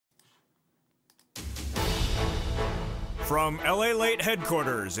From LALATE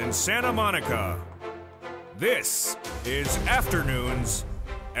headquarters in Santa Monica, this is Afternoons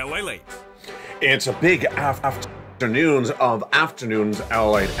LALATE. It's a big afternoons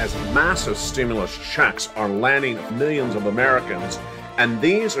LALATE as massive stimulus checks are landing millions of Americans. And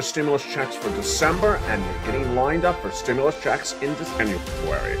these are stimulus checks for December, and you're getting lined up for stimulus checks into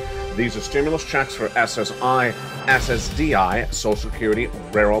January. These are stimulus checks for SSI, SSDI, Social Security,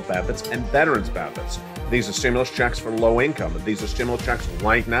 Railroad benefits, and Veterans benefits. These are stimulus checks for low income. These are stimulus checks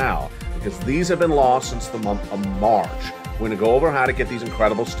right now because these have been lost since the month of March. We're going to go over how to get these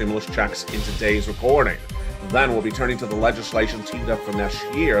incredible stimulus checks in today's recording. Then we'll be turning to the legislation teed up for next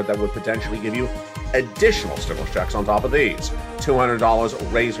year that would potentially give you additional stimulus checks on top of these.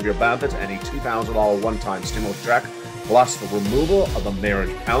 $200 raise of your benefits and a $2,000 one-time stimulus check, plus the removal of the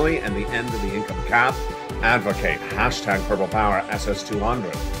marriage penalty and the end of the income cap. Advocate #PurplePower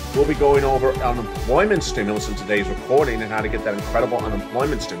SS200. We'll be going over unemployment stimulus in today's recording and how to get that incredible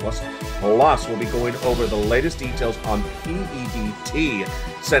unemployment stimulus. Plus, we'll be going over the latest details on PEBT,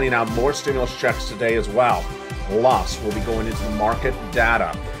 sending out more stimulus checks today as well. Plus, we'll be going into the market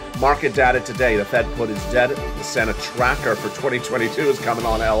data. Market data today, the Fed put is dead. The Santa tracker for 2022 is coming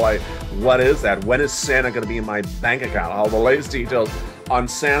on LA. What is that? When is Santa going to be in my bank account? All the latest details on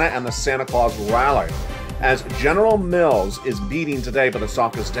Santa and the Santa Claus rally. As General Mills is beating today, but the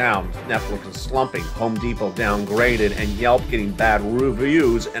stock is down. Netflix is slumping, Home Depot downgraded, and Yelp getting bad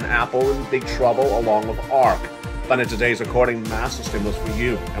reviews, and Apple in big trouble along with ARK. But in today's recording, massive stimulus for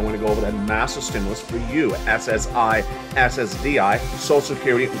you. I'm going to go over that massive stimulus for you. SSI, SSDI, Social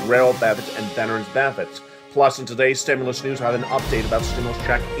Security, Railroad benefits, and Veterans benefits. Plus, in today's stimulus news, I have an update about Stimulus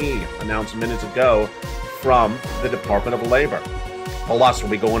Check E, announced minutes ago from the Department of Labor. Plus, we'll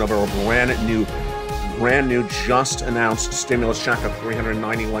be going over a brand new just announced stimulus check of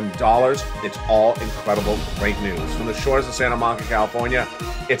 $391. It's all incredible, great news. From the shores of Santa Monica, California,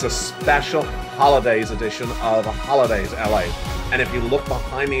 it's a special holidays edition of Holidays LA. And if you look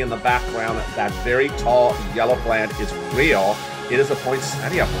behind me in the background, that very tall yellow plant is real. It is a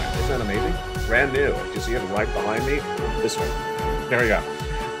poinsettia plant. Isn't that amazing? Brand new. Do you see it right behind me? This way. There we go.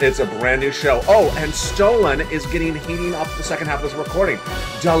 It's a brand new show. Oh, and Stolen is heating up the second half of this recording.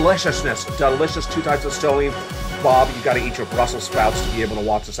 Deliciousness. Delicious, 2 types of Stolen. Bob, you got to eat your Brussels sprouts to be able to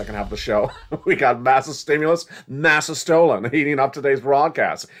watch the second half of the show. We got massive stimulus, massive Stolen heating up today's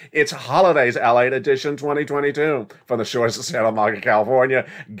broadcast. It's Holidays LA edition 2022 from the shores of Santa Monica, California.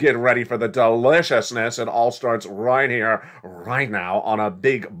 Get ready for the deliciousness. It all starts right here, right now, on a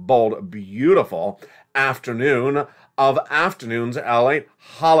big, bold, beautiful afternoon of Afternoons LA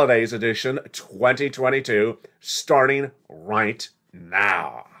Holidays Edition 2022, starting right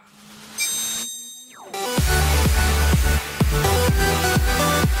now.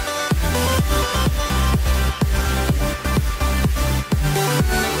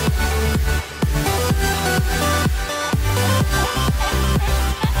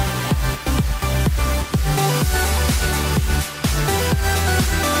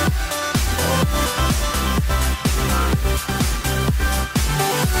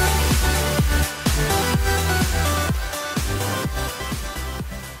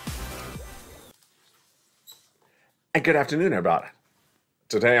 And good afternoon, everybody.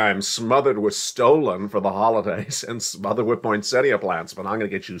 Today I am smothered with Stolen for the holidays and smothered with poinsettia plants, but I'm going to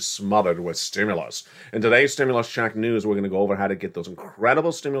get you smothered with stimulus. In today's stimulus check news, we're going to go over how to get those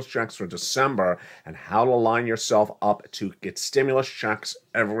incredible stimulus checks for December and how to line yourself up to get stimulus checks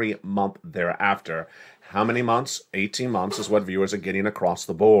every month thereafter. How many months? 18 months is what viewers are getting across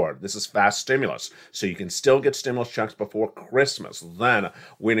the board. This is fast stimulus, so you can still get stimulus checks before Christmas. Then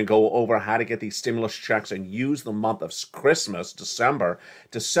we're going to go over how to get these stimulus checks and use the month of Christmas, December,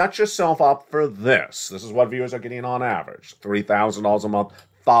 to set yourself up for this. This is what viewers are getting on average. $3,000 a month,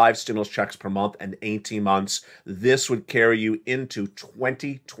 5 stimulus checks per month, and 18 months. This would carry you into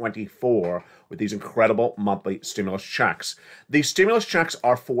 2024 with these incredible monthly stimulus checks. These stimulus checks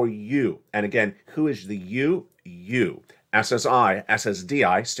are for you. And again, who is the you? You. SSI,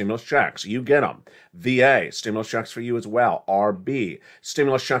 SSDI, stimulus checks. You get them. VA, stimulus checks for you as well. RB,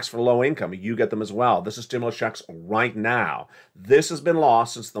 stimulus checks for low income. You get them as well. This is stimulus checks right now. This has been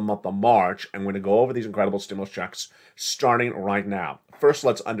lost since the month of March, and we're going to go over these incredible stimulus checks starting right now. First,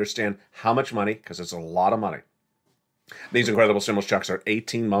 let's understand how much money, because it's a lot of money. These incredible stimulus checks are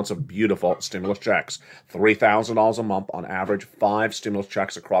 18 months of beautiful stimulus checks. $3,000 a month on average, 5 stimulus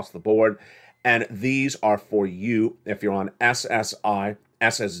checks across the board. And these are for you if you're on SSI,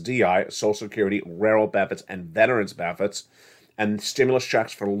 SSDI, Social Security, Railroad benefits, and Veterans benefits, and stimulus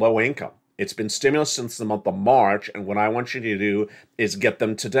checks for low income. It's been stimulus since the month of March, and what I want you to do is get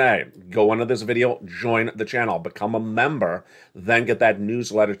them today. Go under this video, join the channel, become a member, then get that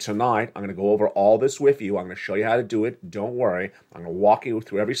newsletter tonight. I'm going to go over all this with you. I'm going to show you how to do it. Don't worry. I'm going to walk you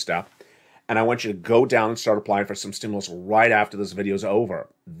through every step. And I want you to go down and start applying for some stimulus right after this video is over.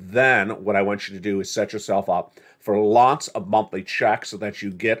 Then what I want you to do is set yourself up for lots of monthly checks so that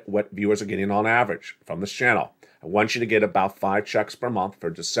you get what viewers are getting on average from this channel. I want you to get about 5 checks per month for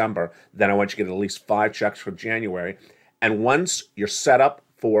December. Then I want you to get at least 5 checks for January. And once you're set up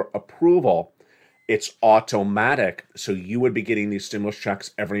for approval, it's automatic. So you would be getting these stimulus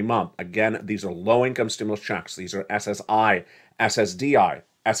checks every month. Again, these are low-income stimulus checks. These are SSI, SSDI,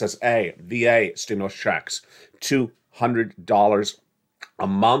 SSA, VA stimulus checks, $200 a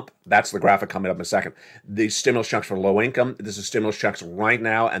month. That's the graphic coming up in a second. These stimulus checks for low income, this is stimulus checks right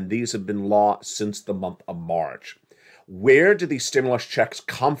now, and these have been law since the month of March. Where did these stimulus checks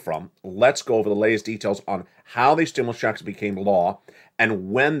come from? Let's go over the latest details on how these stimulus checks became law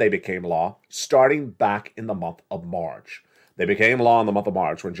and when they became law, starting back in the month of March. They became law in the month of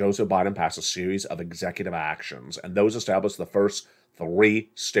March when Joseph Biden passed a series of executive actions, and those established the first 3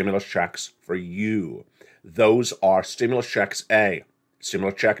 stimulus checks for you. Those are stimulus checks A,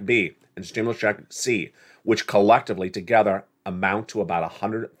 stimulus check B, and stimulus check C, which collectively together amount to about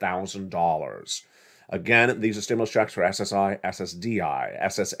 $100,000. Again, these are stimulus checks for SSI, SSDI,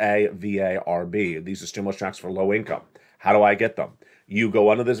 SSA, VA, RB. These are stimulus checks for low income. How do I get them? You go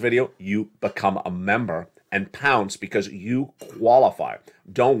under this video, you become a member, and pounce because you qualify.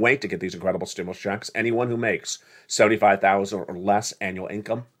 Don't wait to get these incredible stimulus checks. Anyone who makes $75,000 or less annual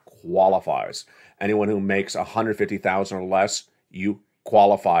income qualifies. Anyone who makes $150,000 or less, you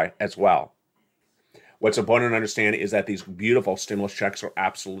qualify as well. What's important to understand is that these beautiful stimulus checks are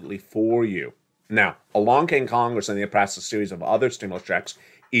absolutely for you. Now, along came Congress and they passed a series of other stimulus checks,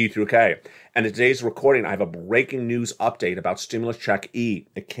 E through K. And in today's recording, I have a breaking news update about stimulus check E.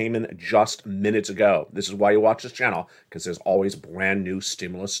 It came in just minutes ago. This is why you watch this channel, because there's always brand new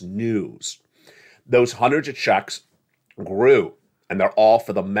stimulus news. Those hundreds of checks grew, and they're all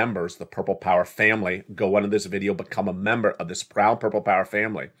for the members, the Purple Power family. Go under this video, become a member of this proud Purple Power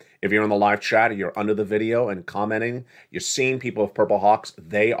family. If you're in the live chat, you're under the video and commenting, you're seeing people with Purple Hawks,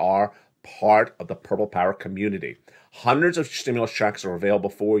 they are part of the Purple Power community. Hundreds of stimulus checks are available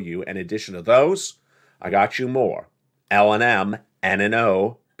for you. In addition to those, I got you more. L&M,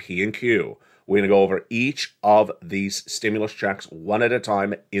 N&O, P and Q. We're going to go over each of these stimulus checks one at a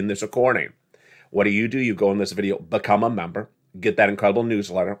time in this recording. What do? You go in this video, become a member, get that incredible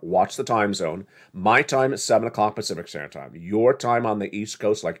newsletter, watch the time zone. My time is 7 o'clock Pacific Standard Time. Your time on the East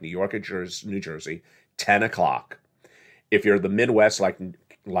Coast, like New York and New Jersey, 10 o'clock. If you're the Midwest,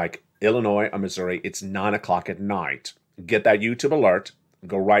 like Illinois or Missouri, it's 9 o'clock at night. Get that YouTube alert,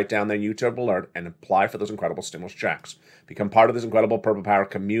 go right down there, YouTube alert, and apply for those incredible stimulus checks. Become part of this incredible Purple Power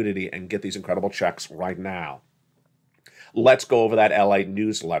community and get these incredible checks right now. Let's go over that LA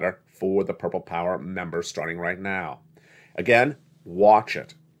newsletter for the Purple Power members starting right now. Again, watch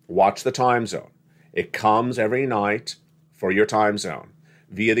it. Watch the time zone. It comes every night for your time zone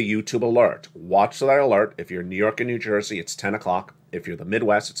via the YouTube alert. Watch that alert. If you're in New York and New Jersey, it's 10 o'clock. If you're the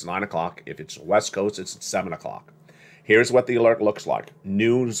Midwest, it's 9 o'clock. If it's West Coast, it's 7 o'clock. Here's what the alert looks like.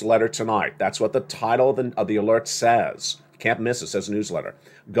 Newsletter tonight. That's what the title of the alert says. Can't miss it. It says newsletter.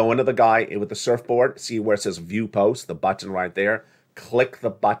 Go into the guy with the surfboard. See where it says view post, the button right there. Click the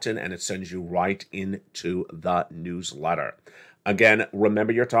button and it sends you right into the newsletter. Again,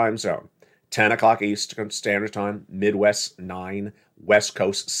 remember your time zone. 10 o'clock Eastern Standard Time, Midwest 9, West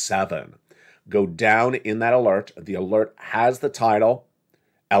Coast 7. Go down in that alert. The alert has the title,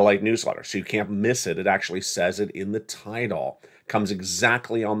 LA Newsletter, so you can't miss it. It actually says it in the title. Comes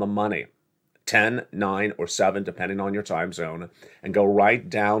exactly on the money. 10, 9, or 7, depending on your time zone. And go right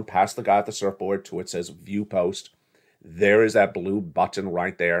down past the guy at the surfboard to it says View Post. There is that blue button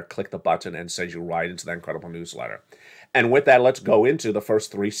right there. Click the button and sends you right into that incredible newsletter. And with that, let's go into the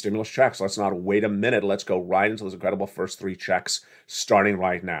first 3 stimulus checks. Let's not wait a minute. Let's go right into those incredible first 3 checks starting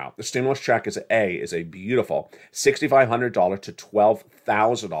right now. The stimulus check is a beautiful $6,500 to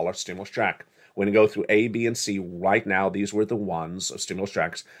 $12,000 stimulus check. We're going to go through A, B, and C right now. These were the ones of stimulus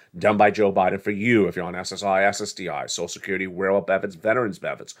checks done by Joe Biden for you if you're on SSI, SSDI, Social Security, rural benefits, veterans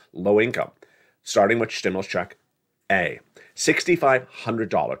benefits, low income. Starting with stimulus check A,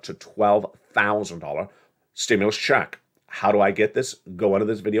 $6,500 to $12,000 stimulus check. How do I get this? Go under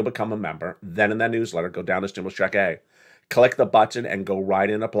this video, become a member. Then in that newsletter, go down to Stimulus Check A. Click the button and go right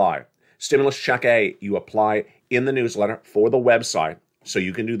in and apply. Stimulus Check A, you apply in the newsletter for the website So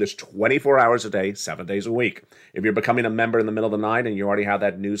you can do this 24 hours a day, 7 days a week. If you're becoming a member in the middle of the night and you already have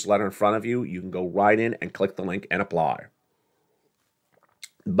that newsletter in front of you, you can go right in and click the link and apply.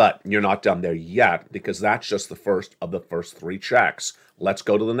 But you're not done there yet, because that's just the first of the first 3 checks. Let's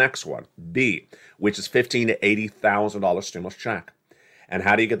go to the next one, B, which is $15,000 to $80,000 stimulus check. And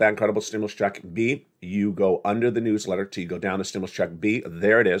how do you get that incredible stimulus check B? You go under the newsletter till you go down to stimulus check B.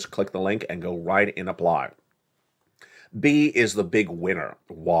 There it is. Click the link and go right in apply. B is the big winner.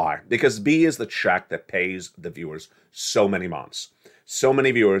 Why? Because B is the check that pays the viewers so many months. So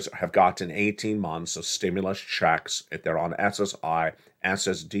many viewers have gotten 18 months of stimulus checks if they're on SSI,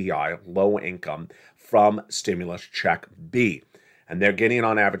 SSDI, low income, from stimulus check B. And they're getting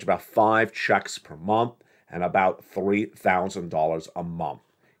on average about 5 checks per month and about $3,000 a month.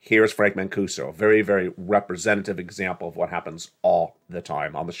 Here's Frank Mancuso, a very, very representative example of what happens all the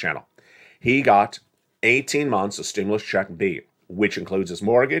time on this channel. He got 18 months of stimulus check B, which includes his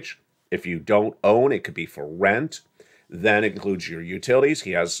mortgage. If you don't own, it could be for rent. Then it includes your utilities.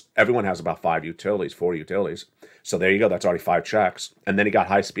 Everyone has about 4 utilities. So there you go. That's already 5 checks. And then he got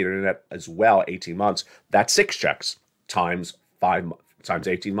high-speed internet as well, 18 months. That's 6 checks times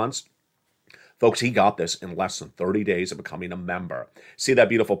 18 months. Folks, he got this in less than 30 days of becoming a member. See that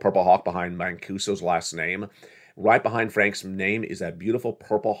beautiful purple hawk behind Mancuso's last name? Right behind Frank's name is that beautiful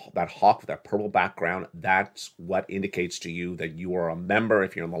that hawk with that purple background. That's what indicates to you that you are a member.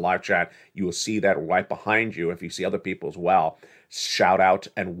 If you're in the live chat, you will see that right behind you. If you see other people as well, shout out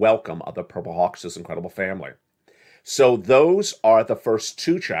and welcome other Purple Hawks to this incredible family. So those are the first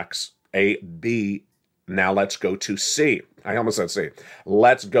 2 checks, A, B. Now let's go to C. I almost said C.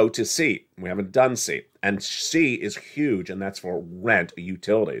 Let's go to C. We haven't done C. And C is huge, and that's for rent,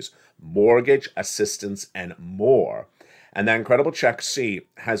 utilities, mortgage, assistance, and more. And that incredible check C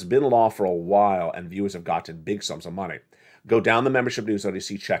has been law for a while, and viewers have gotten big sums of money. Go down the membership newsletter, you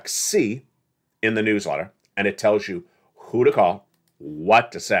see check C in the newsletter, and it tells you who to call,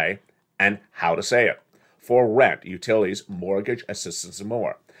 what to say, and how to say it. For rent, utilities, mortgage, assistance, and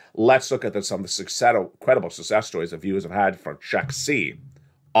more. Let's look at some of the incredible success stories that viewers have had from check C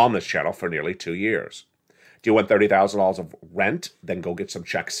on this channel for nearly 2 years. Do you want $30,000 of rent? Then go get some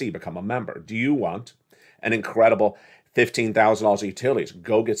check C, become a member. Do you want an incredible $15,000 of utilities?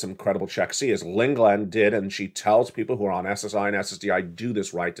 Go get some incredible check C, as Lynn Glenn did, and she tells people who are on SSI and SSDI, do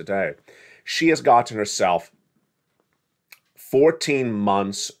this right today. She has gotten herself 14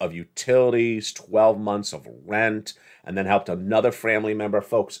 months of utilities, 12 months of rent, and then helped another family member.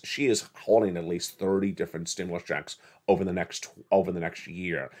 Folks, she is holding at least 30 different stimulus checks over the next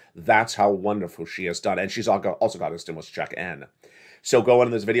year. That's how wonderful she has done. And she's also got a stimulus check N. So go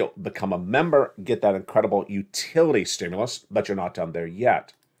into this video, become a member, get that incredible utility stimulus, but you're not done there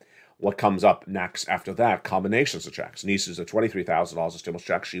yet. What comes up next after that? Combinations of checks. Nieces at $23,000 of stimulus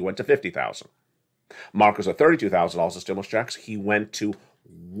checks. She went to $50,000. Marcus at $32,000 of stimulus checks. He went to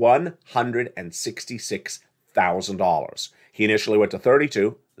 $166,000. He initially went to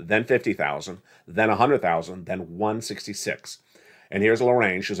 $32,000, then $50,000, then $100,000, then $166,000. And here's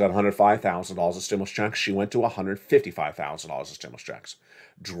Lorraine. She's at $105,000 of stimulus checks. She went to $155,000 of stimulus checks.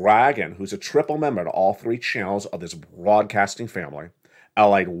 Dragon, who's a triple member to all 3 channels of this broadcasting family,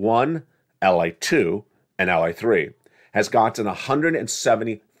 LALATE 1, LALATE 2, and LALATE 3, has gotten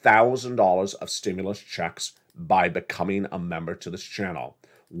 $170,000 of stimulus checks by becoming a member to this channel.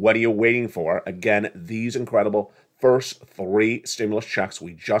 What are you waiting for? Again, these incredible first 3 stimulus checks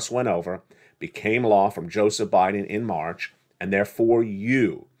we just went over became law from Joseph Biden in March, and they're for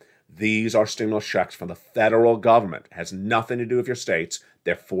you. These are stimulus checks from the federal government. It has nothing to do with your states.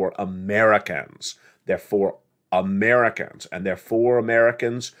 They're for Americans. They're for Americans, and they're for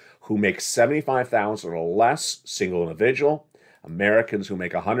Americans who make $75,000 or less, single individual, Americans who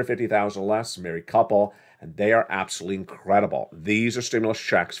make $150,000 or less, married couple, and they are absolutely incredible. These are stimulus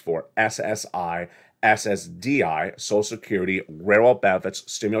checks for SSI, SSDI, Social Security, railroad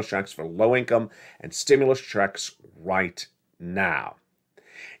benefits, stimulus checks for low income, and stimulus checks right now.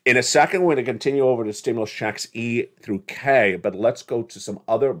 In a second, we're going to continue over to stimulus checks E through K, but let's go to some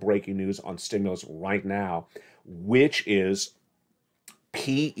other breaking news on stimulus right now, which is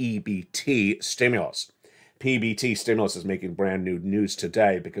PEBT stimulus. PEBT stimulus is making brand new news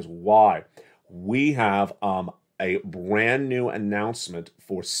today because why? We have a brand new announcement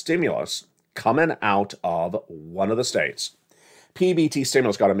for stimulus coming out of one of the states. PEBT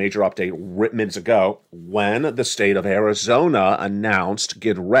stimulus got a major update minutes ago when the state of Arizona announced,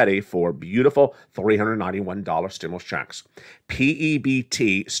 get ready for beautiful $391 stimulus checks.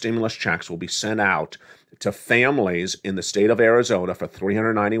 PEBT stimulus checks will be sent out to families in the state of Arizona for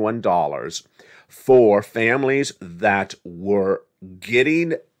 $391 for families that were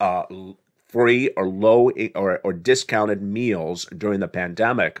getting free or low or discounted meals during the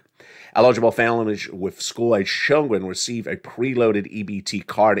pandemic. Eligible families with school-age children receive a preloaded EBT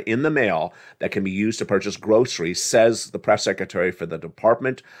card in the mail that can be used to purchase groceries, says the press secretary for the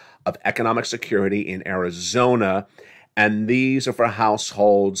Department of Economic Security in Arizona. And these are for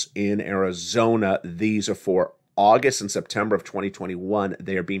households in Arizona. These are for August and September of 2021.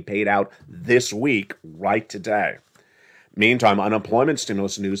 They are being paid out this week, right today. Meantime, unemployment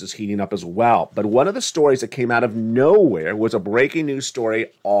stimulus news is heating up as well. But one of the stories that came out of nowhere was a breaking news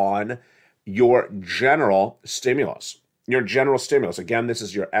story on your general stimulus. Your general stimulus. Again, this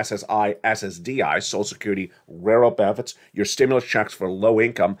is your SSI SSDI, Social Security Rural Benefits, your stimulus checks for low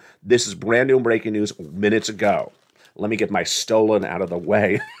income. This is brand new breaking news minutes ago. Let me get my stolen out of the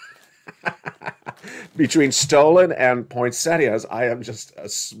way. Between stolen and poinsettias, I am just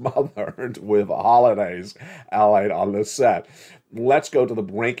smothered with holidays allied on this set. Let's go to the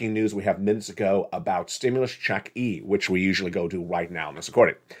breaking news we have minutes ago about Stimulus Check E, which we usually go to right now in this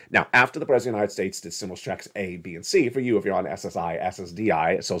recording. Now, after the President of the United States did Stimulus Checks A, B, and C, for you if you're on SSI,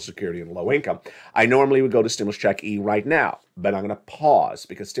 SSDI, Social Security, and low income, I normally would go to Stimulus Check E right now, but I'm going to pause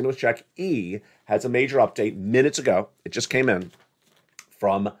because Stimulus Check E has a major update minutes ago. It just came in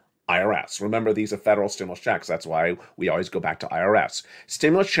from IRS. Remember, these are federal stimulus checks. That's why we always go back to IRS.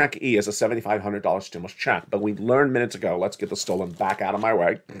 Stimulus Check E is a $7,500 stimulus check, but we learned minutes ago, let's get the stolen back out of my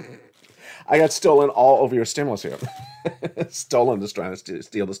way. I got stolen all over your stimulus here. Stolen just trying to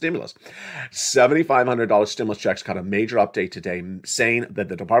steal the stimulus. $7,500 stimulus checks got a major update today saying that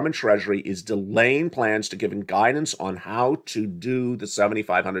the Department of Treasury is delaying plans to give guidance on how to do the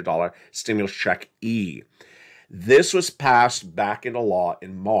 $7,500 stimulus check E. This was passed back into law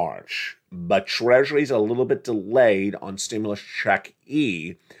in March, but Treasury's a little bit delayed on Stimulus Check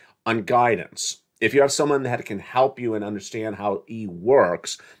E on guidance. If you have someone that can help you and understand how E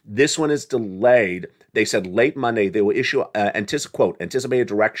works, this one is delayed. They said late Monday they will issue, anticipated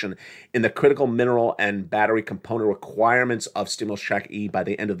direction in the critical mineral and battery component requirements of Stimulus Check E by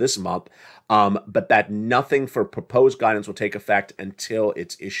the end of this month, but that nothing for proposed guidance will take effect until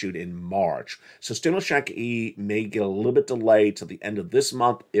it's issued in March. So Stimulus Check E may get a little bit delayed to the end of this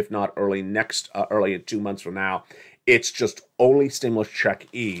month, if not early in 2 months from now. It's just only Stimulus Check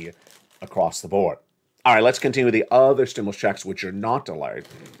E across the board. All right, let's continue with the other stimulus checks, which are not delayed.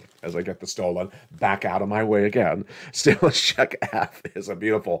 As I get the stolen back out of my way again. Stimulus Check F is a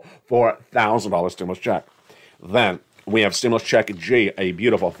beautiful $4,000 stimulus check. Then we have Stimulus Check G, a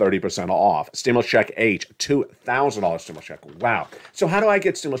beautiful 30% off. Stimulus Check H, $2,000 stimulus check. Wow. So how do I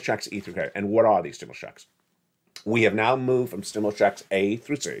get stimulus checks E through K? And what are these stimulus checks? We have now moved from stimulus checks A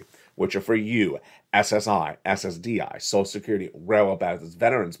through C, which are for you, SSI, SSDI, Social Security, Rural Benefits,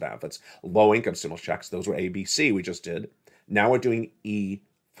 Veterans Benefits, low-income stimulus checks. Those were A, B, C we just did. Now we're doing E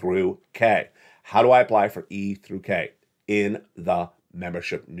through K. How do I apply for E through K? In the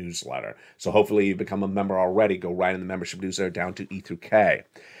membership newsletter. So hopefully you become a member already. Go right in the membership newsletter down to E through K.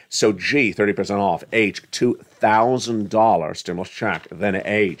 So G, 30% off. H, $2,000 stimulus check. Then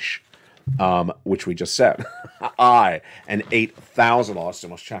H, which we just said. I, an $8,000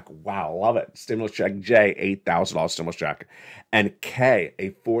 stimulus check. Wow, love it. Stimulus check J, $8,000 stimulus check. And K,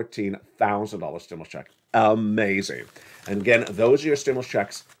 a $14,000 stimulus check. Amazing. And again, those are your stimulus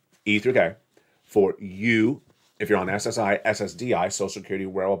checks, E through K, for you. If you're on SSI, SSDI, Social Security,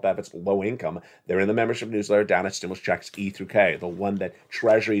 Rural Benefits, low income, they're in the membership newsletter down at Stimulus Checks E through K. The one that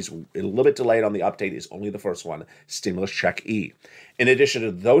Treasury's a little bit delayed on the update is only the first one, Stimulus Check E. In addition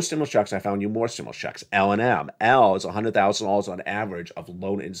to those stimulus checks, I found you more stimulus checks. L and M. L is $100,000 on average of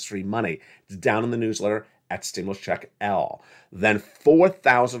loan industry money. It's down in the newsletter at Stimulus Check L. Then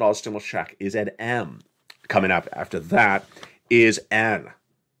 $4,000 stimulus check is at M. Coming up after that is N.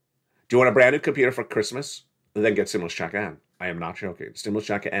 Do you want a brand new computer for Christmas? Then get Stimulus Check N. I am not joking. Stimulus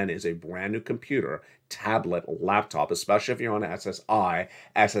Check N is a brand new computer, tablet, laptop, especially if you're on SSI,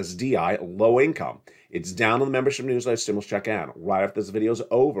 SSDI, low income. It's down in the membership newsletter, Stimulus Check N. Right after this video is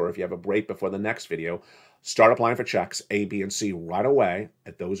over, if you have a break before the next video, start applying for checks A, B, and C right away.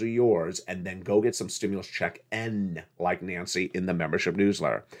 Those are yours. And then go get some Stimulus Check N, like Nancy, in the membership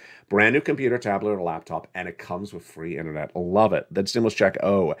newsletter. Brand new computer, tablet, or laptop, and it comes with free internet. Love it. Then Stimulus Check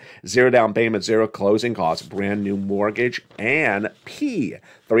O, 0 down payment, 0 closing costs, brand new mortgage, and P,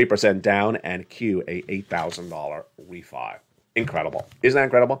 3% down, and Q, a $8,000 refi. Incredible. Isn't that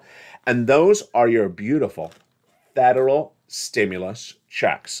incredible? And those are your beautiful federal stimulus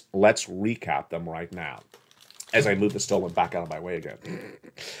checks. Let's recap them right now. as I move the stolen back out of my way again.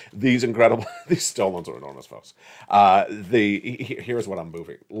 These incredible, these stolens are enormous, folks. Here's what I'm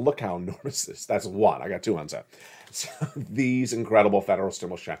moving. Look how enormous this is. That's one. I got two on set. So these incredible federal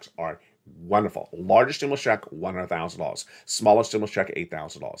stimulus checks are wonderful. Largest stimulus check, $100,000. Smallest stimulus check,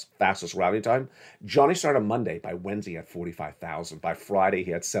 $8,000. Fastest routing time. Johnny started Monday. By Wednesday, he had $45,000. By Friday,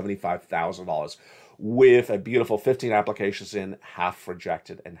 he had $75,000. With a beautiful 15 applications in, half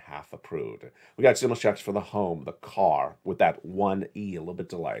rejected and half approved. We got stimulus checks for the home, the car, with that 1E, a little bit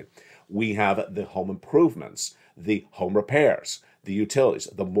delayed. We have the home improvements, the home repairs, the utilities,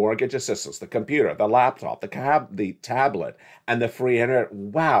 the mortgage assistance, the computer, the laptop, the tablet, and the free internet.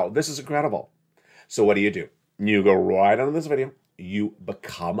 Wow, this is incredible. So what do? You go right under this video, you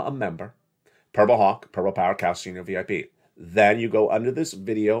become a member, Purple Hawk, Purple Power, Cal Senior VIP. Then you go under this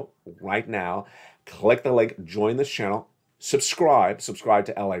video right now, click the link, join this channel, subscribe to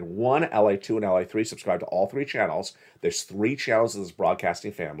LA1, LA2, and LA3, subscribe to all three channels. There's three channels of this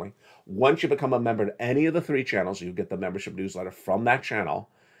broadcasting family. Once you become a member of any of the three channels, you get the membership newsletter from that channel.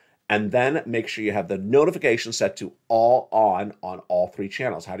 And then make sure you have the notification set to all on all three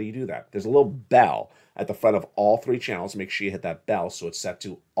channels. How do you do that? There's a little bell at the front of all three channels. Make sure you hit that bell so it's set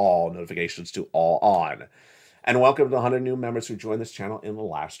to all notifications to all on. And welcome to the 100 new members who joined this channel in the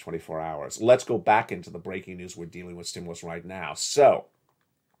last 24 hours. Let's go back into the breaking news. We're dealing with stimulus right now. So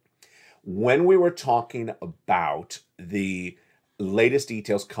when we were talking about the latest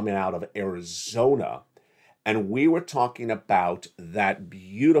details coming out of Arizona, and we were talking about that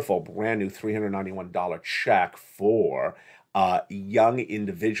beautiful brand new $391 check for young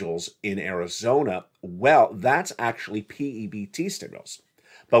individuals in Arizona, well, that's actually PEBT stimulus.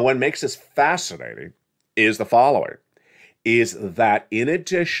 But what makes this fascinating is the following, is that in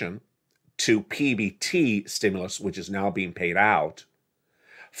addition to PBT stimulus, which is now being paid out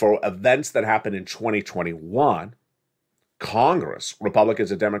for events that happened in 2021, Congress,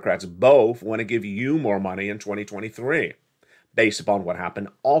 Republicans and Democrats, both want to give you more money in 2023 based upon what happened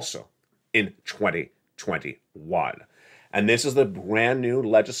also in 2021. And this is the brand new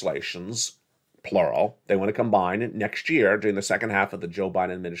legislations, plural. They want to combine it next year during the second half of the Joe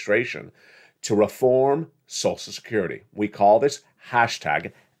Biden administration to reform Social Security. We call this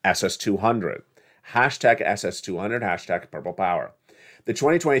hashtag SS200. Hashtag SS200, hashtag Purple Power. The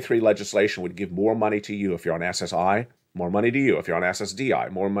 2023 legislation would give more money to you if you're on SSI, more money to you if you're on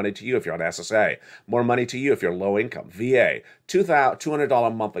SSDI, more money to you if you're on SSA, more money to you if you're low income, VA,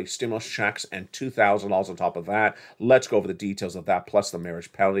 $200 monthly stimulus checks, and $2,000 on top of that. Let's go over the details of that, plus the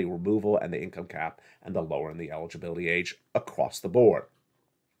marriage penalty removal and the income cap and the lowering the eligibility age across the board.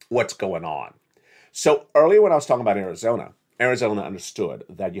 What's going on? So earlier when I was talking about Arizona understood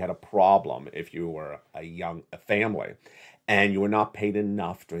that you had a problem if you were a family and you were not paid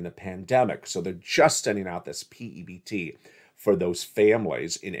enough during the pandemic. So they're just sending out this PEBT for those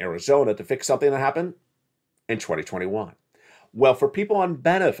families in Arizona to fix something that happened in 2021. Well, for people on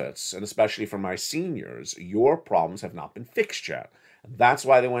benefits, and especially for my seniors, your problems have not been fixed yet. That's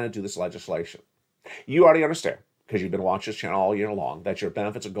why they want to do this legislation. You already understand, because you've been watching this channel all year long, that your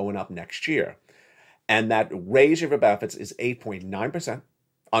benefits are going up next year. And that raise of your benefits is 8.9%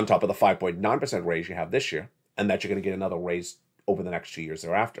 on top of the 5.9% raise you have this year, and that you're going to get another raise over the next 2 years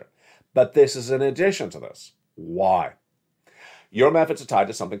thereafter. But this is in addition to this. Why? Your benefits are tied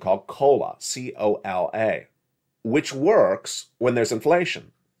to something called COLA, C-O-L-A, which works when there's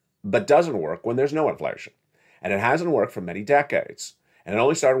inflation, but doesn't work when there's no inflation. And it hasn't worked for many decades. And it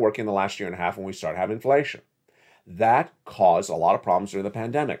only started working in the last year and a half when we started having inflation. That caused a lot of problems during the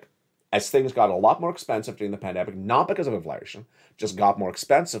pandemic. As things got a lot more expensive during the pandemic, not because of inflation, just got more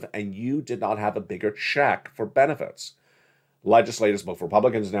expensive, and you did not have a bigger check for benefits. Legislators, both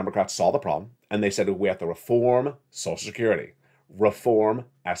Republicans and Democrats, saw the problem, and they said we have to reform Social Security, reform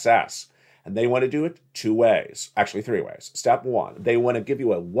SS. And they want to do it two ways, actually three ways. Step one, they want to give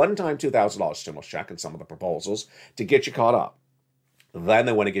you a one-time $2,000 stimulus check in some of the proposals to get you caught up. Then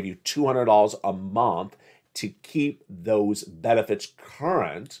they want to give you $200 a month to keep those benefits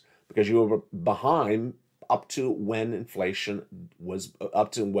current, because you were behind up to when inflation was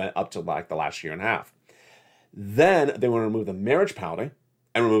up to like the last year and a half. Then they want to remove the marriage penalty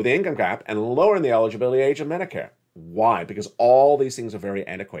and remove the income cap and lower the eligibility age of Medicare. Why? Because all these things are very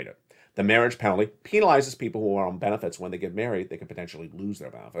antiquated. The marriage penalty penalizes people who are on benefits when they get married. They can potentially lose their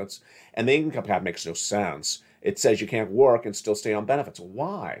benefits. And the income cap makes no sense. It says you can't work and still stay on benefits.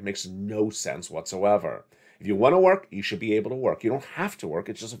 Why? It makes no sense whatsoever. If you want to work, you should be able to work. You don't have to work.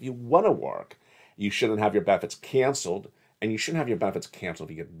 It's just if you want to work. You shouldn't have your benefits canceled, and you shouldn't have your benefits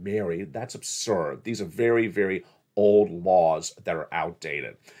canceled if you get married. That's absurd. These are very, very old laws that are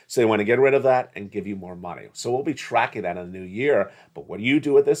outdated. So they want to get rid of that and give you more money. So we'll be tracking that in the new year. But what do you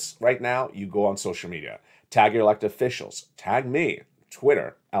do with this right now? You go on social media. Tag your elected officials. Tag me.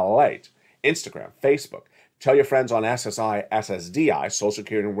 Twitter, LALATE, Instagram, Facebook. Tell your friends on SSI SSDI, Social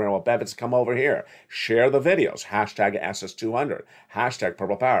Security and Railroad Benefits, come over here. Share the videos. Hashtag SS200. Hashtag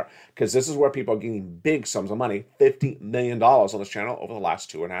Purple Power. Because this is where people are getting big sums of money, $50 million on this channel over the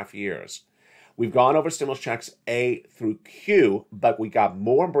last 2.5 years. We've gone over stimulus checks A through Q, but we got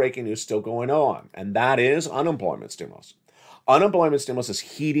more breaking news still going on, and that is unemployment stimulus. Unemployment stimulus is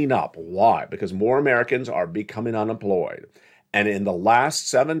heating up. Why? Because more Americans are becoming unemployed. And in the last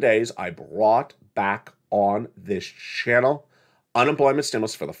 7 days, I brought back on this channel unemployment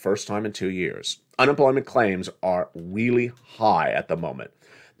stimulus for the first time in 2 years. Unemployment claims are really high at the moment.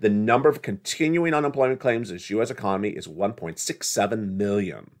 The number of continuing unemployment claims in the U.S. economy is 1.67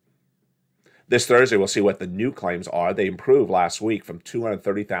 million. This Thursday, we'll see what the new claims are. They improved last week from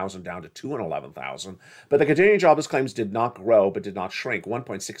 230,000 down to 211,000. But the continuing jobless claims did not grow, but did not shrink.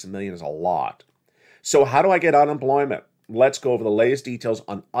 1.6 million is a lot. So how do I get unemployment? Let's go over the latest details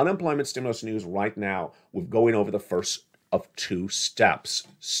on unemployment stimulus news right now. We're going over the first of 2 steps.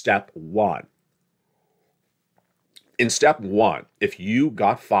 Step 1. In step 1, if you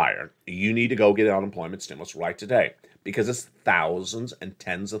got fired, you need to go get unemployment stimulus right today because it's thousands and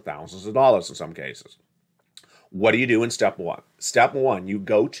tens of thousands of dollars in some cases. What do you do in step 1? Step 1, you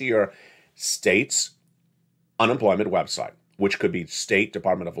go to your state's unemployment website, which could be State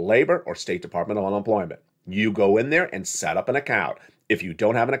Department of Labor or State Department of Unemployment. You go in there and set up an account. If you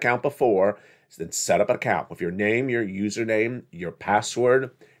don't have an account before, then set up an account with your name, your username, your password,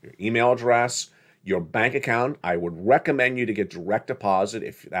 your email address, your bank account. I would recommend you to get direct deposit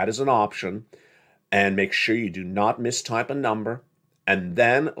if that is an option, and make sure you do not mistype a number. And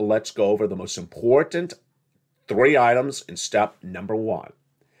then let's go over the most important 3 items in step number 1.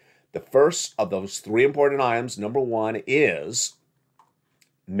 The first of those 3 important items, number 1, is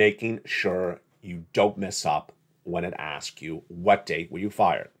making sure you don't mess up when it asks you what date were you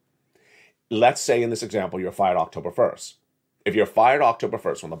fired. Let's say in this example, you're fired October 1st. If you're fired October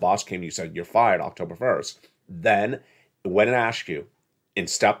 1st, when the boss came to you and said you're fired October 1st, then when it asks you in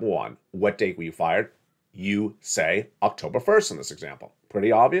step 1, what date were you fired, you say October 1st in this example.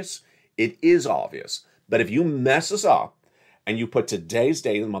 Pretty obvious? It is obvious. But if you mess this up and you put today's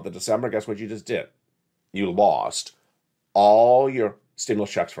date in the month of December, guess what you just did? You lost all your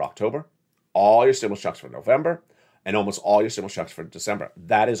stimulus checks for October, all your stimulus checks for November, and almost all your stimulus checks for December.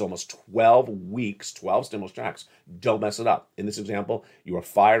 That is almost 12 weeks, 12 stimulus checks. Don't mess it up. In this example, you were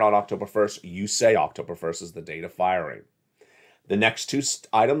fired on October 1st. You say October 1st is the date of firing. The next 2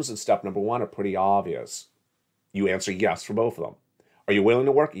 items in step number 1 are pretty obvious. You answer yes for both of them. Are you willing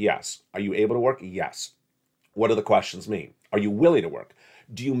to work? Yes. Are you able to work? Yes. What do the questions mean? Are you willing to work?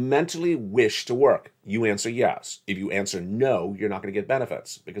 Do you mentally wish to work? You answer yes. If you answer no, you're not going to get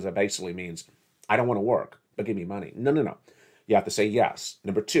benefits because that basically means I don't want to work, but give me money. No. You have to say yes.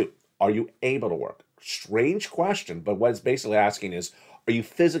 Number 2, are you able to work? Strange question, but what it's basically asking is, are you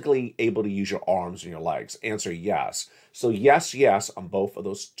physically able to use your arms and your legs? Answer yes. So yes on both of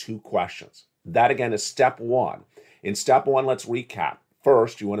those 2 questions. That again is step 1. In step 1, let's recap.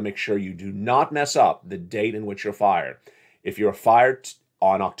 First, you want to make sure you do not mess up the date in which you're fired. If you're fired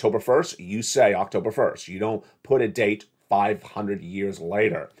on October 1st, you say October 1st. You don't put a date 500 years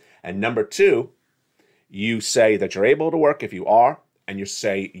later. And number 2, you say that you're able to work if you are, and you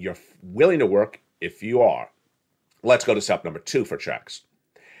say you're willing to work if you are. Let's go to step number 2 for checks.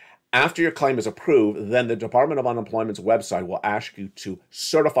 After your claim is approved, then the Department of Unemployment's website will ask you to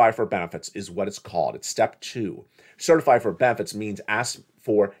certify for benefits, is what it's called. It's step 2. Certify for benefits means ask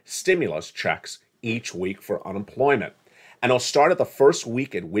for stimulus checks each week for unemployment. And it'll start at the first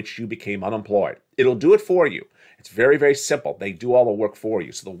week in which you became unemployed. It'll do it for you. It's very, very simple. They do all the work for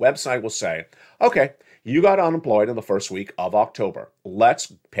you. So the website will say, okay, you got unemployed in the first week of October.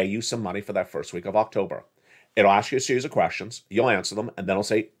 Let's pay you some money for that first week of October. It'll ask you a series of questions. You'll answer them, and then it'll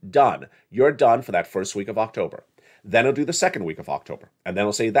say, done. You're done for that first week of October. Then it'll do the second week of October, and then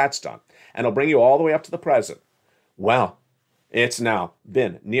it'll say, that's done. And it'll bring you all the way up to the present. Well, it's now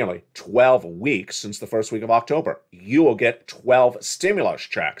been nearly 12 weeks since the first week of October. You will get 12 stimulus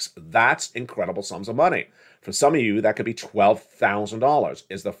checks. That's incredible sums of money. For some of you, that could be $12,000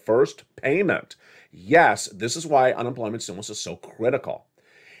 is the first payment. Yes, this is why unemployment stimulus is so critical.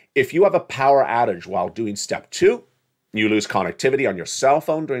 If you have a power outage while doing step 2, you lose connectivity on your cell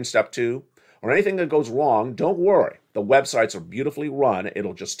phone during step 2, or anything that goes wrong, don't worry. The websites are beautifully run.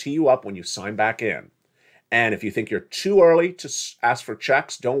 It'll just tee you up when you sign back in. And if you think you're too early to ask for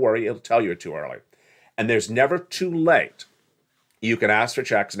checks, don't worry. It'll tell you you're too early. And there's never too late. You can ask for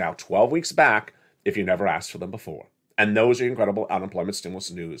checks now 12 weeks back if you never asked for them before. And those are incredible unemployment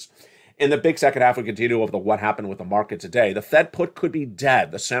stimulus news. In the big second half, we continue over the what happened with the market today. The Fed put could be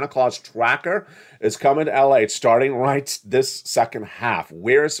dead. The Santa Claus tracker is coming to LA. It's starting right this second half.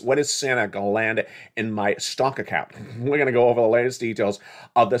 When is Santa going to land in my stock account? We're going to go over the latest details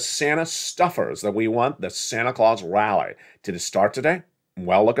of the Santa stuffers that we want, the Santa Claus rally. Did it start today?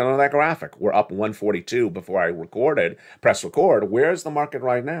 Well, looking at that graphic, we're up 142 before I press record. Where's the market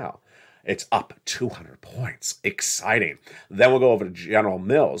right now? It's up 200 points. Exciting. Then we'll go over to General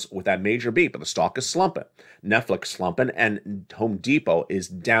Mills with that major beat, but the stock is slumping. Netflix slumping, and Home Depot is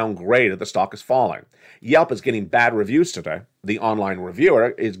downgraded. The stock is falling. Yelp is getting bad reviews today. The online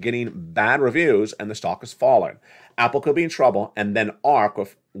reviewer is getting bad reviews, and the stock is falling. Apple could be in trouble, and then ARK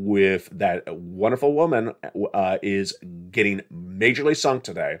with that wonderful woman is getting majorly sunk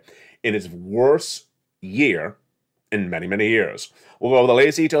today in its worst year in many, many years. We'll go over the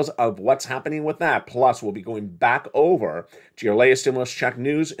latest details of what's happening with that. Plus, we'll be going back over to your latest stimulus check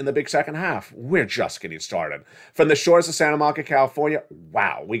news in the big second half. We're just getting started. From the shores of Santa Monica, California,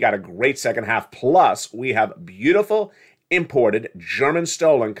 wow, we got a great second half. Plus, we have beautiful imported German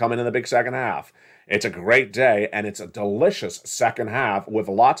stolen coming in the big second half. It's a great day, and it's a delicious second half with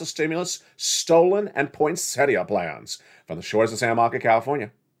lots of stimulus, stolen, and poinsettia plans. From the shores of Santa Monica,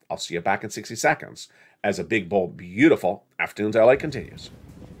 California, I'll see you back in 60 seconds as a big, bold, beautiful Afternoons LA continues.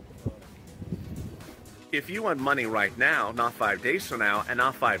 If you want money right now, not 5 days from now, and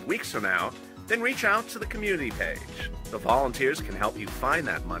not 5 weeks from now, then reach out to the community page. The volunteers can help you find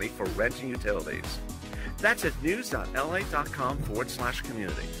that money for rent and utilities. That's at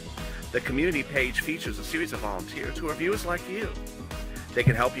news.la.com/community. The community page features a series of volunteers who are viewers like you. They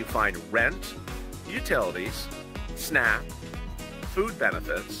can help you find rent, utilities, SNAP, food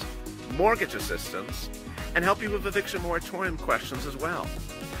benefits, mortgage assistance, and help you with eviction moratorium questions as well.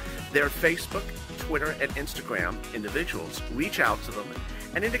 Their Facebook, Twitter, and Instagram individuals reach out to them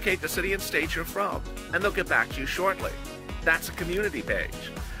and indicate the city and state you're from, and they'll get back to you shortly. That's a community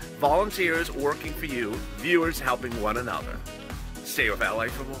page. Volunteers working for you, viewers helping one another. Stay with LA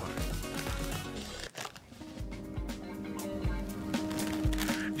for more.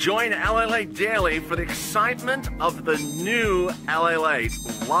 Join LALATE Daily for the excitement of the new LALATE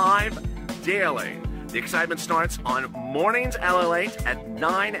live daily. The excitement starts on mornings LALATE at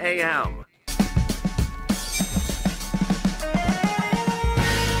 9 a.m.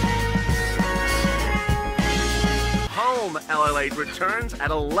 Home LALATE returns at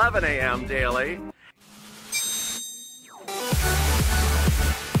 11 a.m. daily.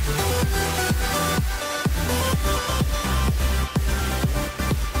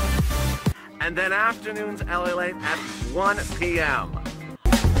 And then afternoons LALATE at 1 p.m.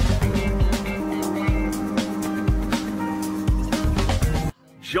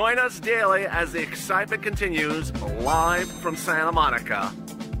 Join us daily as the excitement continues live from Santa Monica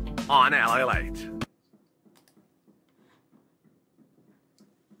on LALATE.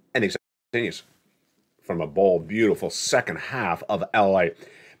 And it continues from a bold, beautiful second half of LA.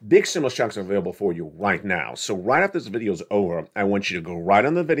 Big stimulus checks are available for you right now. So right after this video is over, I want you to go right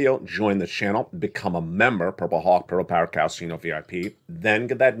on the video, join the channel, become a member, Purple Hawk, Purple Power Casino VIP, then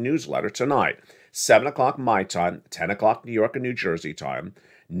get that newsletter tonight. 7 o'clock my time, 10 o'clock New York and New Jersey time,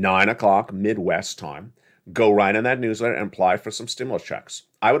 9 o'clock Midwest time. Go right in that newsletter and apply for some stimulus checks.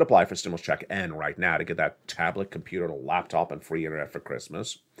 I would apply for stimulus check N right now to get that tablet, computer, laptop, and free internet for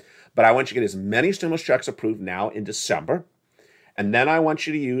Christmas. But I want you to get as many stimulus checks approved now in December. And then I want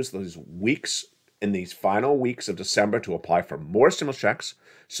you to use those weeks in these final weeks of December to apply for more stimulus checks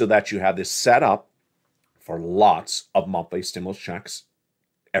so that you have this set up for lots of monthly stimulus checks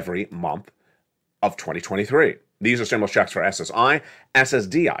every month of 2023. These are stimulus checks for SSI,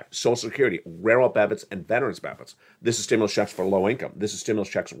 SSDI, Social Security, railroad benefits, and veterans benefits. This is stimulus checks for low income. This is stimulus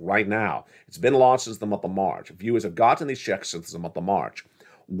checks right now. It's been launched since the month of March. Viewers have gotten these checks since the month of March.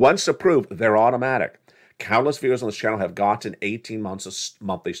 Once approved, they're automatic. Countless viewers on this channel have gotten 18 months of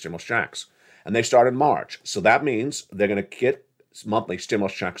monthly stimulus checks. And they start in March. So that means they're going to get monthly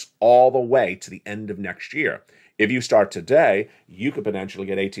stimulus checks all the way to the end of next year. If you start today, you could potentially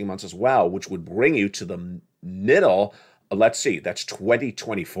get 18 months as well, which would bring you to the middle, let's see, that's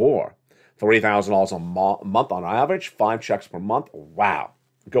 2024. $3,000 a month on average, 5 checks per month. Wow.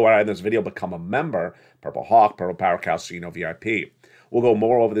 Go right in this video, become a member, Purple Hawk, Purple Power Casino VIP. We'll go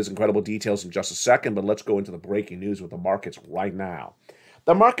more over these incredible details in just a second, but let's go into the breaking news with the markets right now.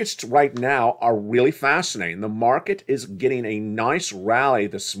 The markets right now are really fascinating. The market is getting a nice rally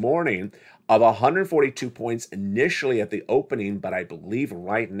this morning of 142 points initially at the opening, but I believe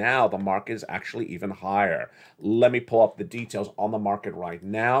right now the market is actually even higher. Let me pull up the details on the market right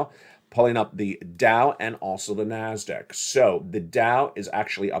now. Pulling up the Dow and also the NASDAQ. So the Dow is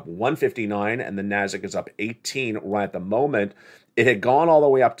actually up 159 and the NASDAQ is up 18 right at the moment. It had gone all the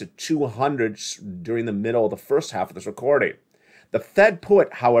way up to 200 during the middle of the first half of this recording. The Fed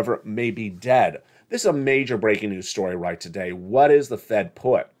put, however, may be dead. This is a major breaking news story right today. What is the Fed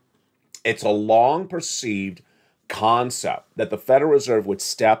put? It's a long perceived concept that the Federal Reserve would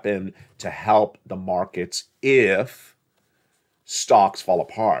step in to help the markets if stocks fall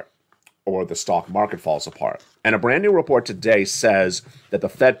apart, or the stock market falls apart. And a brand new report today says that the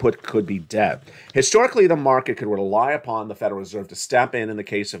Fed put could be dead. Historically, the market could rely upon the Federal Reserve to step in the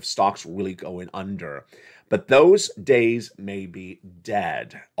case of stocks really going under. But those days may be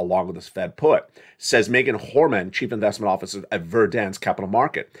dead, along with this Fed put, says Megan Horman, Chief Investment Officer at Verdant's Capital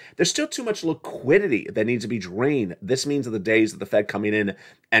Market. There's still too much liquidity that needs to be drained. This means that the days of the Fed coming in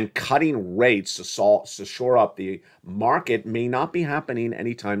and cutting rates to shore up the market may not be happening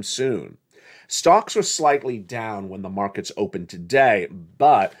anytime soon. Stocks were slightly down when the markets opened today,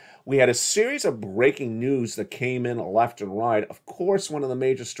 but we had a series of breaking news that came in left and right. Of course, one of the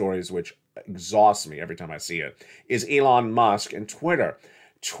major stories, which exhausts me every time I see it, is Elon Musk and Twitter.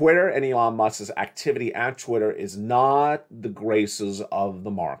 Twitter and Elon Musk's activity at Twitter is not the graces of the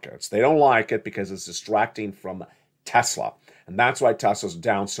markets. They don't like it because it's distracting from Tesla. And that's why Tesla's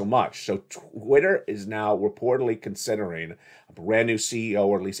down so much. So Twitter is now reportedly considering a brand new CEO,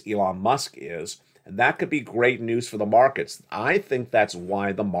 or at least Elon Musk is. And that could be great news for the markets. I think that's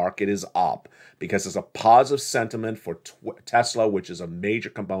why the market is up, because there's a positive sentiment for Tesla, which is a major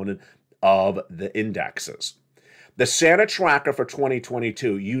component of the indexes. The Santa tracker for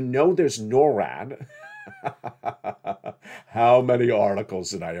 2022, you know there's NORAD. How many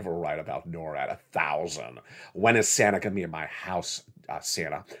articles did I ever write about NORAD? 1,000. When is Santa going to be in my house,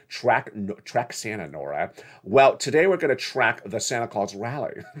 Santa? Track Santa, NORAD. Well, today we're going to track the Santa Claus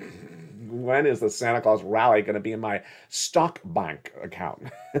rally. When is the Santa Claus rally going to be in my stock bank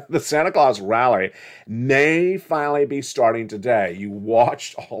account? The Santa Claus rally may finally be starting today. You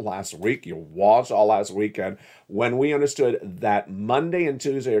watched all last week. You watched all last weekend when we understood that Monday and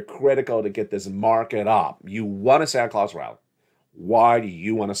Tuesday are critical to get this market up. You want a Santa Claus rally. Why do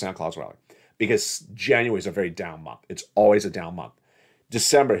you want a Santa Claus rally? Because January is a very down month. It's always a down month.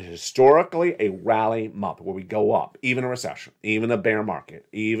 December is historically a rally month where we go up, even in a recession, even a bear market,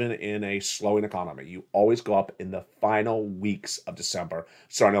 even in a slowing economy. You always go up in the final weeks of December,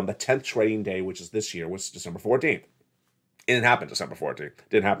 starting on the 10th trading day, which is this year, was December 14th. It didn't happen December 14th. It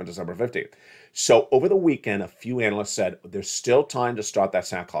didn't happen December 15th. So over the weekend, a few analysts said there's still time to start that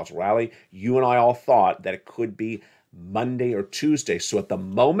Santa Claus rally. You and I all thought that it could be Monday or Tuesday. So at the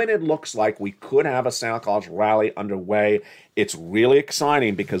moment, it looks like we could have a Santa Claus rally underway. It's really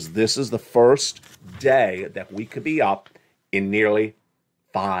exciting because this is the first day that we could be up in nearly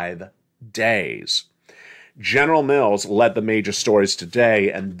 5 days. General Mills led the major stories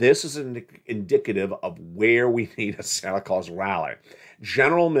today, and this is indicative of where we need a Santa Claus rally.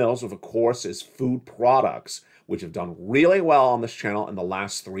 General Mills, of course, is food products, which have done really well on this channel in the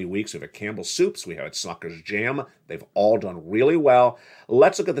last 3 weeks. We've had Campbell's Soups, we had Smucker's Jam. They've all done really well.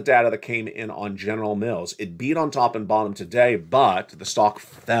 Let's look at the data that came in on General Mills. It beat on top and bottom today, but the stock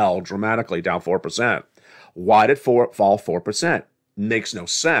fell dramatically, down 4%. Why did it fall 4%? Makes no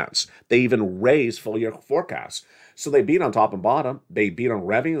sense. They even raised full-year forecasts. So they beat on top and bottom. They beat on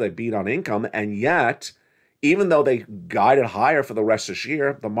revenue. They beat on income. And yet, even though they guided higher for the rest of this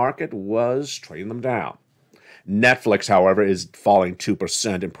year, the market was trading them down. Netflix, however, is falling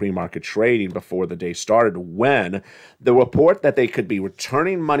 2% in pre-market trading before the day started when the report that they could be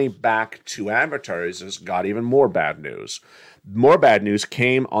returning money back to advertisers got even more bad news. More bad news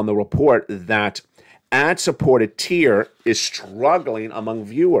came on the report that ad-supported tier is struggling among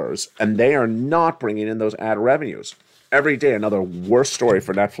viewers, and they are not bringing in those ad revenues. Every day, another worse story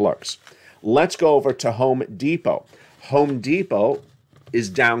for Netflix. Let's go over to Home Depot. Home Depot is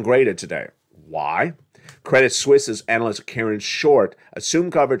downgraded today. Why? Credit Suisse's analyst Karen Short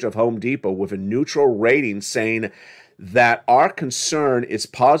assumed coverage of Home Depot with a neutral rating, saying that our concern is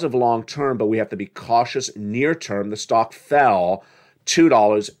positive long-term, but we have to be cautious near-term. The stock fell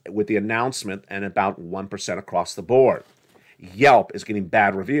 $2 with the announcement and about 1% across the board. Yelp is getting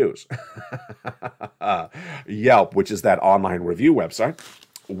bad reviews. Yelp, which is that online review website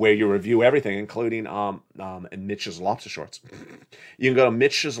where you review everything, including Mitch's Lobster Shorts. You can go to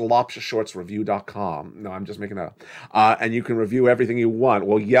Mitch's Lobster Shorts Review.com. No, I'm just making that up. And you can review everything you want.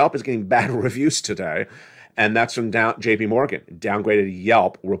 Well, Yelp is getting bad reviews today. And that's from JP Morgan, downgraded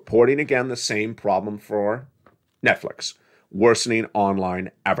Yelp, reporting again the same problem for Netflix, worsening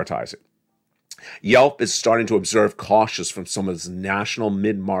online advertising. Yelp is starting to observe cautious from some of its national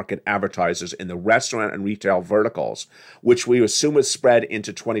mid-market advertisers in the restaurant and retail verticals, which we assume is spread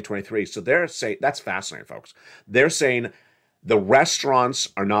into 2023. So they're saying, that's fascinating, folks. They're saying the restaurants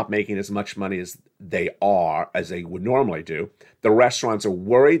are not making as much money as they would normally do. The restaurants are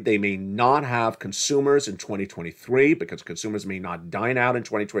worried they may not have consumers in 2023 because consumers may not dine out in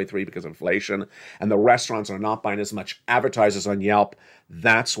 2023 because of inflation, and the restaurants are not buying as much advertisers on Yelp.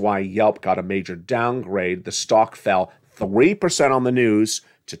 That's why Yelp got a major downgrade. The stock fell 3% on the news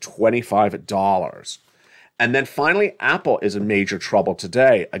to $25. And then finally, Apple is in major trouble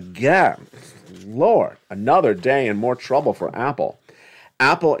today. Again, Lord, another day in more trouble for Apple.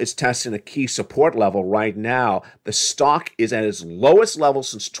 Apple is testing a key support level right now. The stock is at its lowest level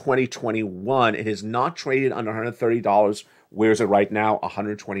since 2021. It has not traded under $130. Where is it right now?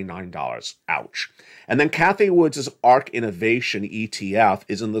 $129. Ouch. And then Cathie Woods' ARK Innovation ETF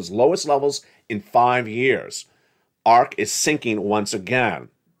is in those lowest levels in 5 years. ARK is sinking once again.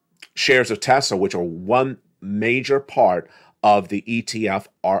 Shares of Tesla, which are one major part of the ETF,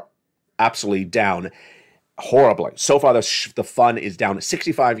 are absolutely down horribly. So far, the fund is down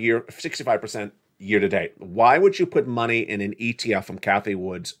 65% year to date. Why would you put money in an ETF from Cathie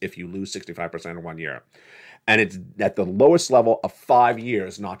Woods if you lose 65% in 1 year? And it's at the lowest level of 5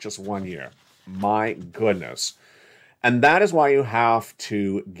 years, not just 1 year. My goodness. And that is why you have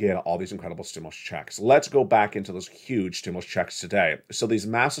to get all these incredible stimulus checks. Let's go back into those huge stimulus checks today. So these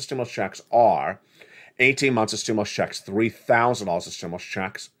massive stimulus checks are 18 months of stimulus checks, $3,000 of stimulus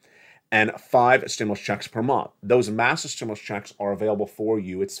checks, and 5 stimulus checks per month. Those massive stimulus checks are available for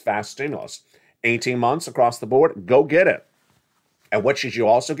you. It's fast stimulus. 18 months across the board, go get it. And what should you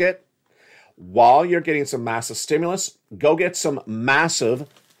also get? While you're getting some massive stimulus, go get some massive,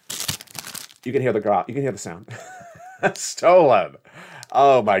 you can hear the sound, stolen.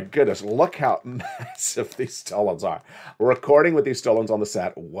 Oh my goodness, look how massive these stolens are. Recording with these stolens on the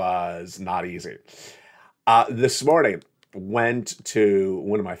set was not easy. This morning, went to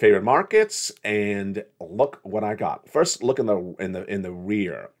one of my favorite markets and look what I got. First, look in the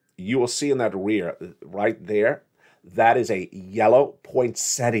rear. You will see in that rear right there, that is a yellow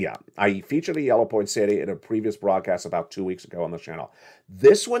poinsettia. I featured a yellow poinsettia in a previous broadcast about 2 weeks ago on the channel.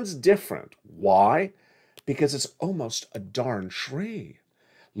 This one's different. Why? Because it's almost a darn tree.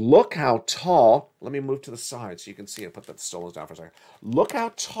 Look how tall. Let me move to the side so you can see it. Put the stolons down for a second. Look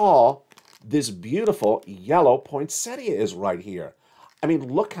how tall this beautiful yellow poinsettia is right here. I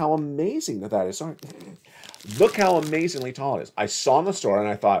mean, look how amazing that is. Sorry. Look how amazingly tall it is. I saw in the store and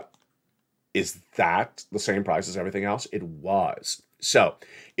I thought, is that the same price as everything else? It was. So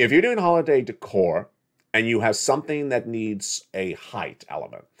if you're doing holiday decor and you have something that needs a height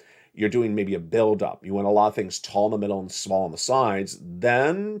element, you're doing maybe a build-up, you want a lot of things tall in the middle and small on the sides,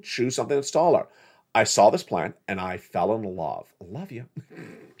 then choose something that's taller. I saw this plant and I fell in love. Love you.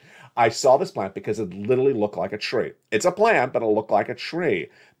 I saw this plant because it literally looked like a tree. It's a plant, but it'll look like a tree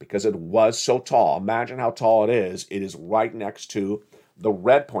because it was so tall. Imagine how tall it is. It is right next to the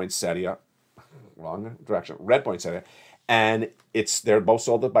red poinsettia. Wrong direction. Red poinsettia. And they're both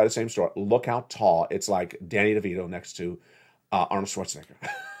sold by the same store. Look how tall. It's like Danny DeVito next to Arnold Schwarzenegger.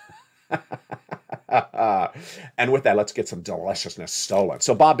 And with that, let's get some deliciousness stolen.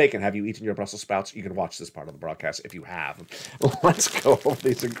 So, Bob Bacon, have you eaten your Brussels sprouts? You can watch this part of the broadcast if you have. Let's go over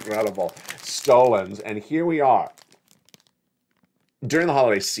these incredible stolens. And here we are. During the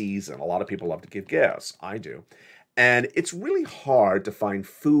holiday season, a lot of people love to give gifts. I do. And it's really hard to find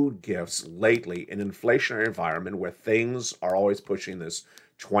food gifts lately in an inflationary environment where things are always pushing this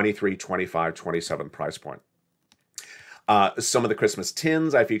 23, 25, 27 price point. Some of the Christmas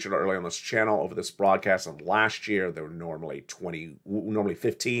tins I featured earlier on this channel over this broadcast, and last year they were normally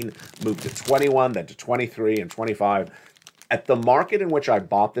 15, moved to 21, then to 23 and 25. At the market in which I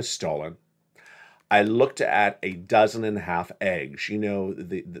bought this stolen, I looked at 1.5 dozen eggs. You know,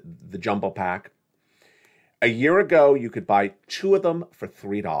 the jumbo pack. A year ago, you could buy 2 of them for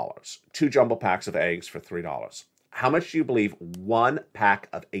 $3. 2 jumbo packs of eggs for $3. How much do you believe 1 pack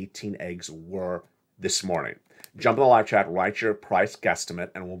of 18 eggs were this morning? Jump in the live chat, write your price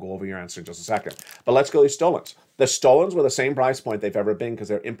guesstimate, and we'll go over your answer in just a second. But let's go to these stolens. The stolens were the same price point they've ever been because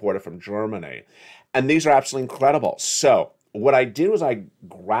they're imported from Germany. And these are absolutely incredible. So what I did was I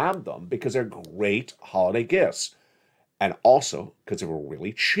grabbed them because they're great holiday gifts. And also because they were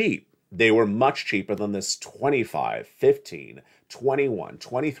really cheap. They were much cheaper than this $25, $15, $21,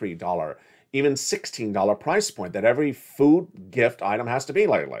 $23, even $16 price point that every food gift item has to be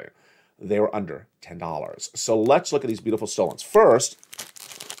lately. they were under $10. So let's look at these beautiful stolens. First,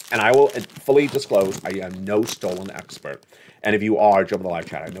 and I will fully disclose, I am no stolen expert. And if you are, jump in the live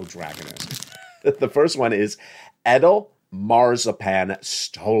chat. I know Dragon is. The first one is Edel Marzipan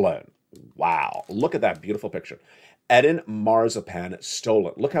Stolen. Wow. Look at that beautiful picture. Edel Marzipan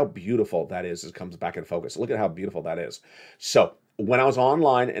Stolen. Look how beautiful that is. It comes back in focus. Look at how beautiful that is. So when I was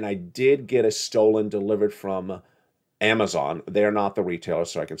online and I did get a stolen delivered from Amazon, they're not the retailer,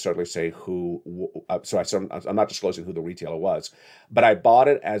 so I can certainly say who, I'm not disclosing who the retailer was, but I bought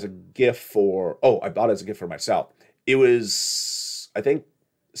it as a gift for, I bought it as a gift for myself. It was, I think,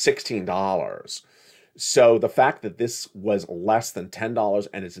 $16. So the fact that this was less than $10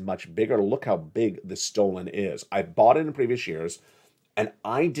 and it's much bigger, look how big the stolen is. I bought it in previous years, and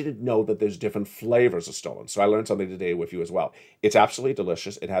I didn't know that there's different flavors of stolen. So I learned something today with you as well. It's absolutely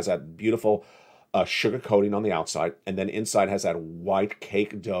delicious. It has that beautiful sugar coating on the outside, and then inside has that white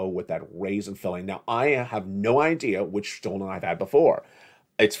cake dough with that raisin filling. Now, I have no idea which stolen I've had before.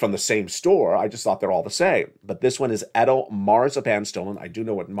 It's from the same store. I just thought they're all the same. But this one is Edel Marzipan Stolen. I do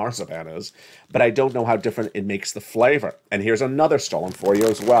know what marzipan is, but I don't know how different it makes the flavor. And here's another stolen for you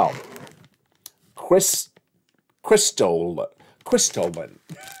as well. Cristolen.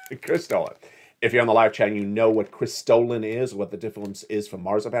 If you're on the live chat, you know what Cristolen is, what the difference is from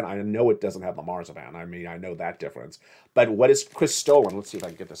marzipan. I know it doesn't have the marzipan. I mean, I know that difference. But what is Cristolen? Let's see if I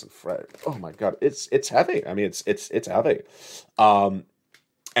can get this in frame. Oh my God, it's heavy. I mean, it's heavy.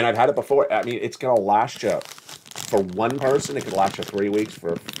 And I've had it before. I mean, it's gonna last you for one person. It could last you 3 weeks.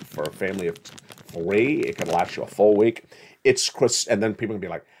 For a family of 3, it could last you a full week. It's Chris, and then people can be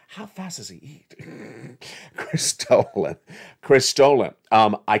like, how fast does he eat? Cristolen.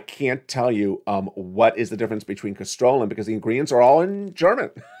 I can't tell you what is the difference between Cristolen because the ingredients are all in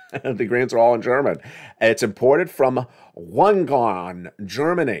German. The ingredients are all in German. It's imported from Wangan,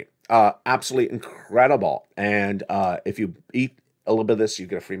 Germany. Absolutely incredible. And if you eat a little bit of this, you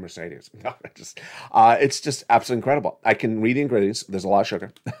get a free Mercedes. No, it's just absolutely incredible. I can read the ingredients. There's a lot of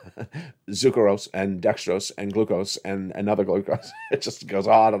sugar, sucrose and dextrose and glucose and another glucose. It just goes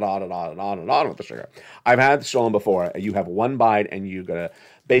on and on and on and on and on with the sugar. I've had stolen before. You have one bite and you're going to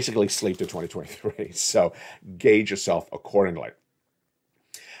basically sleep to 2023. So gauge yourself accordingly.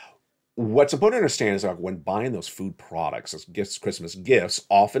 What's important to understand is that when buying those food products as gifts, Christmas gifts,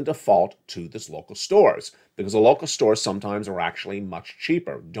 often default to these local stores because the local stores sometimes are actually much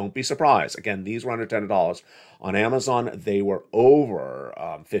cheaper. Don't be surprised. Again, these were under $10. On Amazon, they were over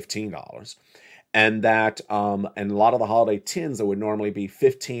 $15. And that, and a lot of the holiday tins that would normally be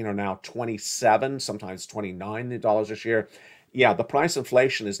 $15 are now $27, sometimes $29 this year. Yeah, the price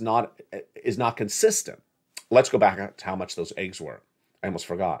inflation is not consistent. Let's go back to how much those eggs were. I almost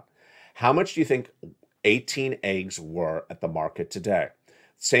forgot. How much do you think 18 eggs were at the market today?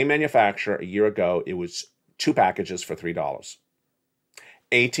 Same manufacturer a year ago, it was 2 packages for $3.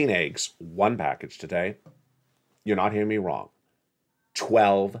 18 eggs, 1 package today. You're not hearing me wrong.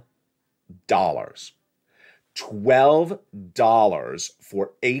 $12. $12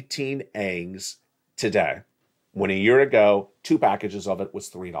 for 18 eggs today. When a year ago, 2 packages of it was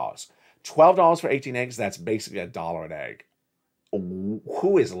 $3. $12 for 18 eggs, that's basically $1 an egg.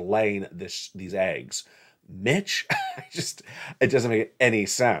 Who is laying these eggs? Mitch? It doesn't make any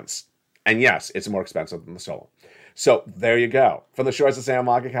sense. And yes, it's more expensive than the stolen. So there you go. From the shores of Santa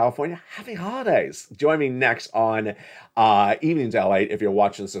Monica, California, happy holidays. Join me next on Evenings LA. If you're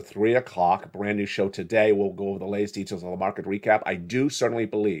watching this at 3 o'clock, brand new show today. We'll go over the latest details of the market recap. I do certainly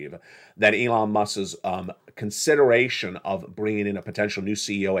believe that Elon Musk's consideration of bringing in a potential new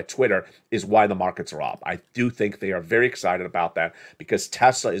CEO at Twitter is why the markets are up. I do think they are very excited about that because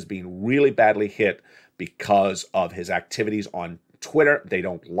Tesla is being really badly hit because of his activities on Twitter. They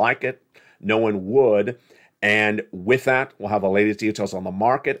don't like it. No one would. And with that, we'll have the latest details on the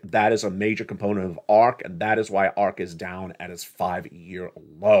market. That is a major component of ARK, and that is why ARK is down at its 5-year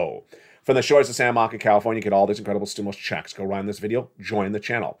low. From the shores of Santa Monica, California, get all these incredible stimulus checks. Go around this video, join the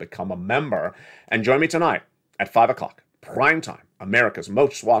channel, become a member, and join me tonight at 5 o'clock, prime time, America's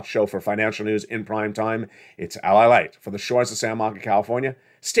most watched show for financial news in prime time. It's LALATE. From the shores of Santa Monica, California,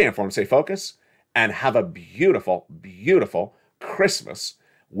 stay informed, stay focused, and have a beautiful, beautiful Christmas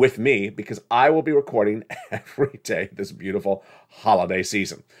with me because I will be recording every day this beautiful holiday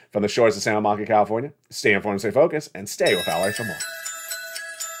season. From the shores of Santa Monica, California, stay informed, stay focused, and stay with LA for more.